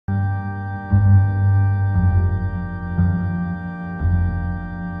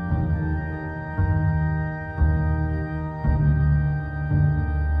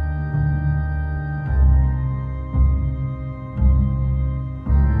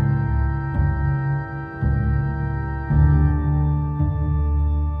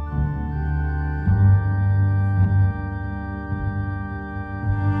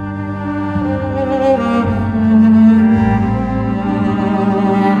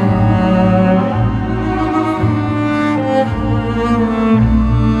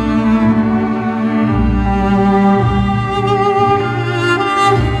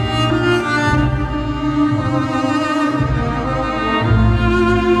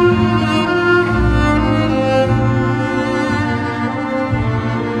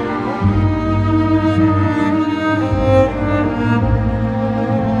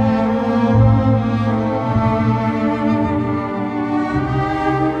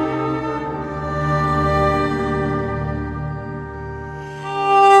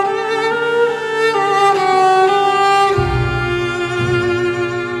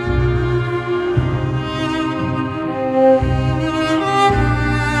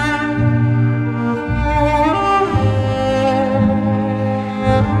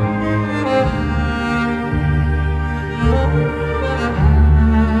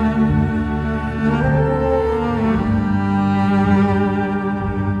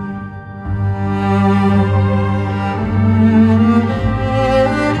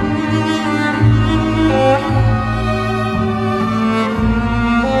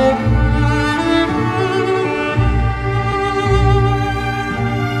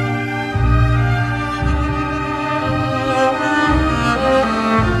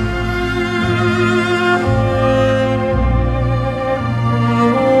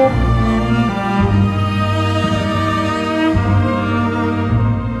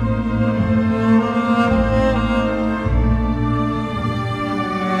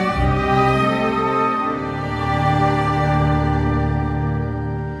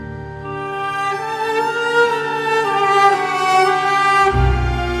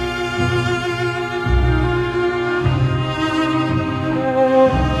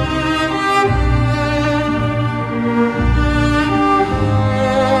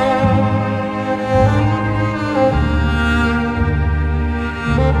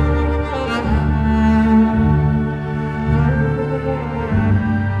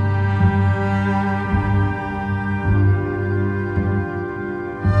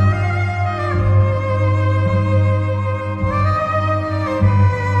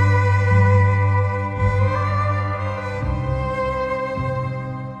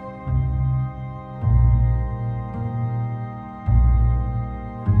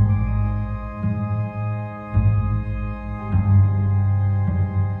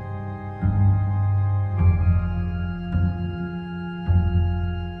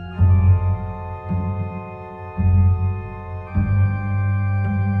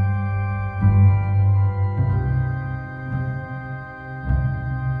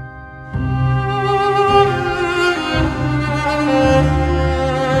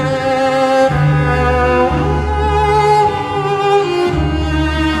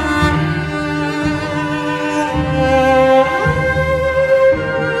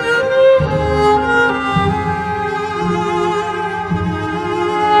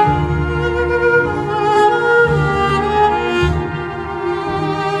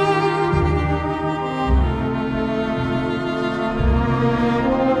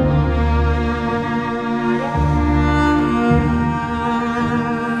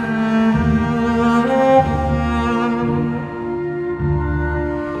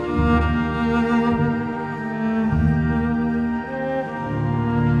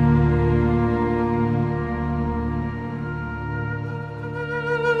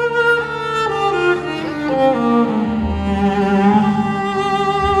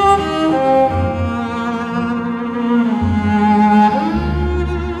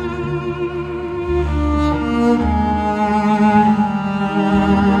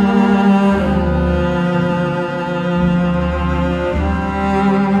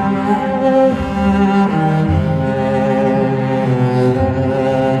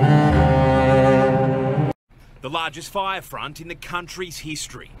largest fire front in the country's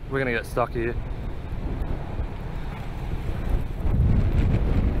history. We're gonna get stuck here.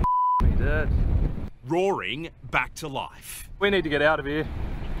 We did. Roaring back to life. We need to get out of here.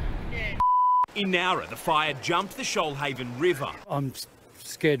 In Nowra, the fire jumped the Shoalhaven River. I'm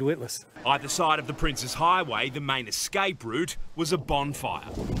scared witless. Either side of the Princes Highway, the main escape route was a bonfire.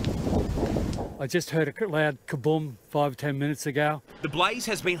 I just heard a loud kaboom 5 or 10 minutes ago. The blaze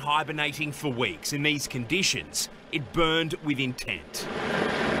has been hibernating for weeks. In these conditions, it burned with intent.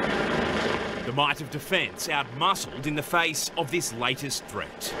 The might of defence outmuscled in the face of this latest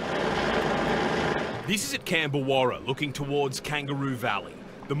threat. This is at Camberwarra, looking towards Kangaroo Valley.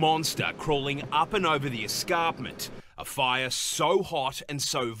 The monster crawling up and over the escarpment. A fire so hot and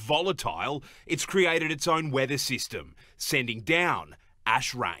so volatile, it's created its own weather system, sending down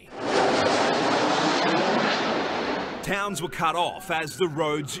ash rain. Towns were cut off as the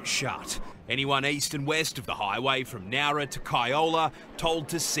roads shut. Anyone east and west of the highway from Nowra to Kyola told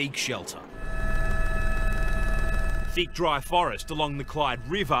to seek shelter. Thick dry forest along the Clyde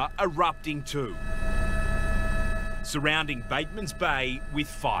River erupting too. Surrounding Bateman's Bay with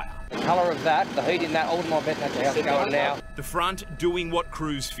fire. The colour of that, the heat in that, all my bet that's how it's going now. The front doing what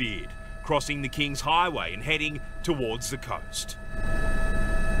crews feared, crossing the King's Highway and heading towards the coast.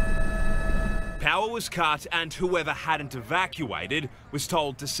 Power was cut and whoever hadn't evacuated was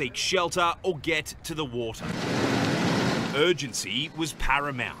told to seek shelter or get to the water. Urgency was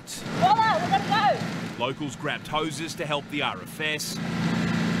paramount. Voila, we're gonna go! Locals grabbed hoses to help the RFS.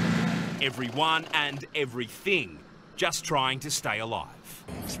 Everyone and everything just trying to stay alive.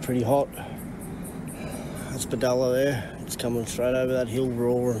 It's pretty hot. That's Padella there. It's coming straight over that hill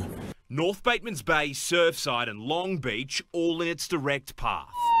roaring. North Bateman's Bay, Surfside and Long Beach all in its direct path.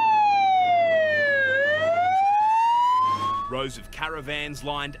 Rows of caravans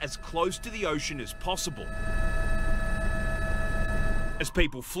lined as close to the ocean as possible. As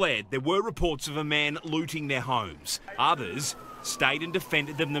people fled, there were reports of a man looting their homes. Others stayed and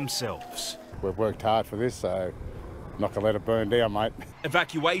defended them themselves. We've worked hard for this, so not gonna let it burn down, mate.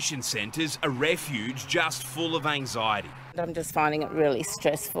 Evacuation centres, a refuge just full of anxiety. I'm just finding it really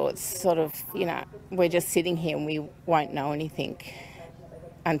stressful. It's sort of, you know, we're just sitting here and we won't know anything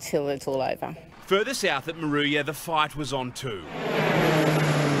until it's all over. Further south at Maruya, the fight was on too.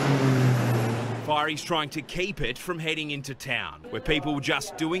 Fireys trying to keep it from heading into town, where people were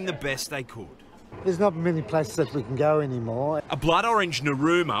just doing the best they could. There's not many places that we can go anymore. A blood orange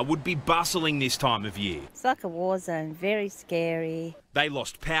Narooma would be bustling this time of year. It's like a war zone, very scary. They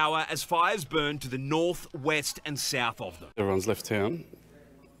lost power as fires burned to the north, west and south of them. Everyone's left town,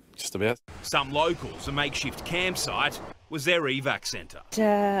 just about. Some locals, a makeshift campsite was their evac centre.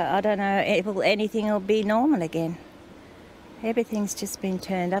 I don't know, anything will be normal again. Everything's just been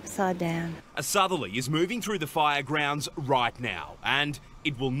turned upside down. A southerly is moving through the fire grounds right now, and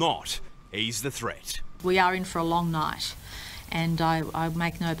it will not ease the threat. We are in for a long night, and I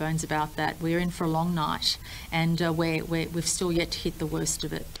make no bones about that. We're in for a long night, and we've still yet to hit the worst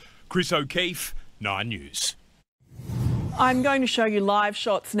of it. Chris O'Keefe, 9 News. I'm going to show you live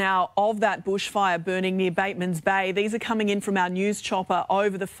shots now of that bushfire burning near Bateman's Bay. These are coming in from our news chopper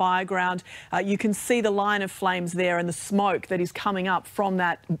over the fire ground. You can see the line of flames there and the smoke that is coming up from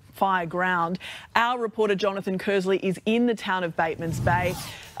that fire ground. Our reporter Jonathan Kersley is in the town of Bateman's Bay.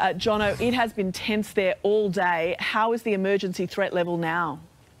 Jono, it has been tense there all day. How is the emergency threat level now?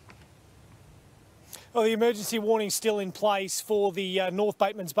 Well, the emergency warning is still in place for the North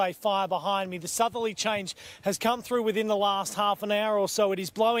Bateman's Bay fire behind me. The southerly change has come through within the last half an hour or so. It is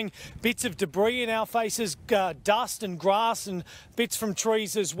blowing bits of debris in our faces, dust and grass and bits from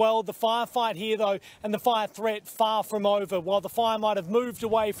trees as well. The firefight here, though, and the fire threat far from over. While the fire might have moved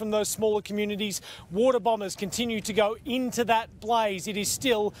away from those smaller communities, water bombers continue to go into that blaze. It is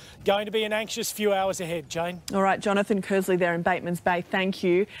still going to be an anxious few hours ahead, Jane. All right, Jonathan Kersley there in Bateman's Bay, thank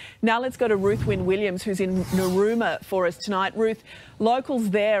you. Now let's go to Ruth Wynne Williams, who's in Narooma for us tonight. Ruth,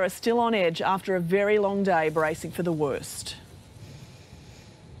 locals there are still on edge after a very long day, bracing for the worst.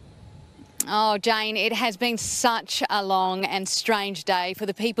 Oh, Jane, it has been such a long and strange day for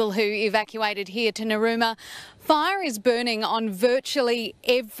the people who evacuated here to Narooma. Fire is burning on virtually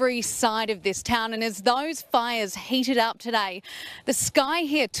every side of this town, and as those fires heated up today, the sky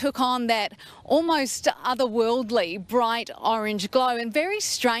here took on that almost otherworldly bright orange glow, and very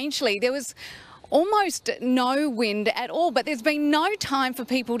strangely there was almost no wind at all, but there's been no time for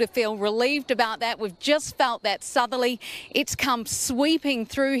people to feel relieved about that. We've just felt that southerly. It's come sweeping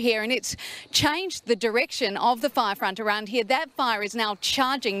through here and it's changed the direction of the fire front around here. That fire is now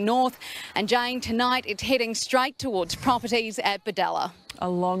charging north, and Jane, tonight it's heading straight towards properties at Badella. A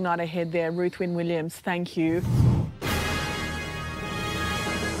long night ahead there. Ruth Wynne Williams, thank you.